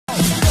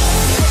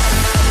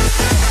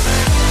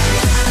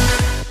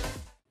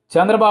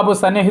Chandrababu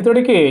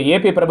సన్నిహితుడికి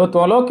AP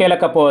ప్రభుత్వంలో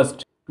కీలక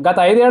post. గత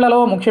 5 ఏళ్లలో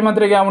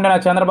ముఖ్యమంత్రిగా ఉండిన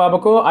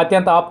చంద్రబాబుకు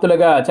అత్యంత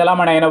ఆప్తులుగా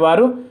చలామణి అయిన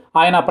వారు,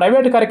 ఆయన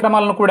ప్రైవేటు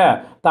కార్యక్రమాలను కూడా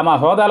తమ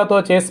హోదాలతో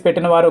చేసి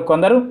పెట్టిన వారు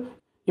కొందరు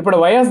ఇప్పుడు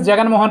వైఎస్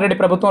జగన్మోహన్ రెడ్డి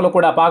ప్రభుత్వంలో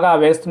కూడా పాగా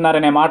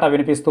వేస్తున్నారనే మాట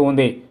వినిపిస్తూ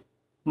ఉంది.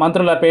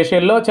 మంత్రుల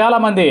పేషీల్లో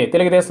చాలామంది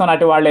తెలుగుదేశం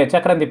నాటి వాళ్లే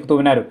చక్రం తిప్పుతూ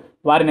ఉన్నారు.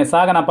 వారిని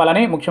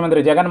సాగనంపాలని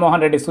ముఖ్యమంత్రి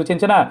జగన్మోహన్ రెడ్డి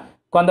సూచించిన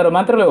కొందరు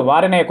మంత్రులు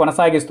వారినే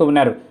కొనసాగిస్తూ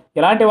ఉన్నారు.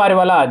 ఇలాంటి వారి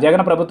వల్ల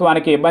జగన్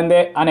ప్రభుత్వానికి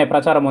ఇబ్బందే అనే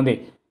ప్రచారం ఉంది.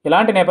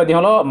 ఇలాంటి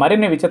నేపథ్యంలో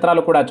మరిన్ని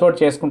విచిత్రాలు కూడా చోటు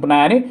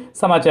చేసుకుంటున్నాయని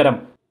సమాచారం.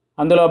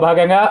 అందులో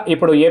భాగంగా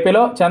ఇప్పుడు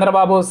ఏపీలో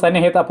చంద్రబాబు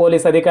సన్నిహిత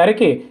పోలీస్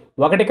అధికారికి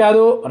 1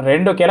 కాదు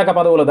 2 కీలక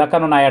పదవులు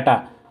దక్కనున్నాయట.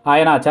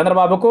 ఆయన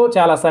చంద్రబాబుకు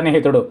చాలా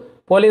సన్నిహితుడు.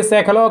 పోలీస్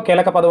శాఖలో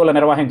కీలక పదవులు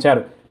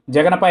నిర్వహించారు.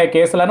 జగన్పై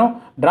కేసులను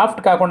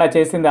డ్రాఫ్ట్ కాకుండా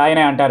చేసింది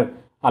ఆయనే అంటారు.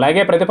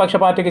 అలాగే ప్రతిపక్ష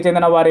పార్టీకి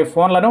చెందిన వారి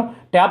ఫోన్లను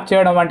ట్యాప్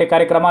చేయడం వంటి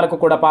కార్యక్రమాలకు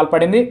కూడా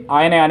పాల్పడింది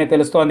ఆయనే అని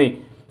తెలుస్తోంది.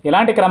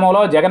 ఇలాంటి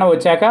క్రమంలో జగన్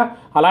వచ్చాక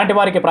అలాంటి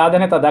వారికి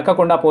ప్రాధాన్యత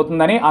దక్కకుండా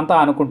పోతుందని అంతా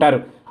అనుకుంటారు.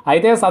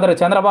 అయితే సదరు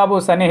చంద్రబాబు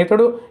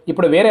సన్నిహితుడు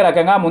ఇప్పుడు వేరే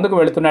రకంగా ముందుకు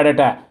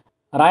వెళుతున్నాడట.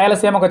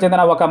 రాయలసీమకు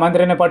చెందిన ఒక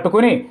మంత్రిని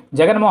పట్టుకుని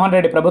జగన్మోహన్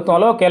రెడ్డి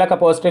ప్రభుత్వంలో కీలక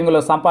పోస్టింగులు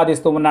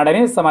సంపాదిస్తూ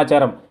ఉన్నాడని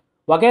సమాచారం.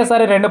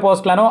 ఒకేసారి 2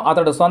 పోస్టులను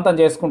అతడు సొంతం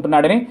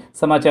చేసుకుంటున్నాడని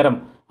సమాచారం.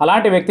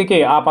 అలాంటి వ్యక్తికి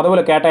ఆ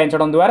పదవులు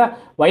కేటాయించడం ద్వారా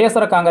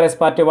వైఎస్ఆర్ కాంగ్రెస్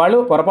పార్టీ వాళ్ళు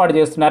పొరపాటు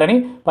చేస్తున్నారని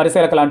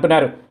పరిశీలకులు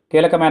అంటున్నారు.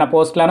 కీలకమైన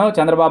పోస్టులను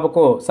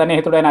చంద్రబాబుకు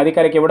సన్నిహితుడైన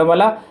అధికారికి ఇవ్వడం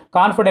వల్ల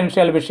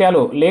కాన్ఫిడెన్షియల్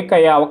విషయాలు లీక్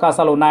అయ్యే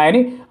అవకాశాలు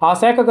ఉన్నాయని ఆ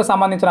శాఖకు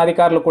సంబంధించిన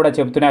అధికారులు కూడా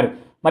చెబుతున్నారు.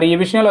 మరి ఈ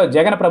విషయంలో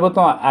జగన్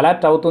ప్రభుత్వం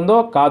అలర్ట్ అవుతుందో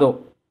కాదో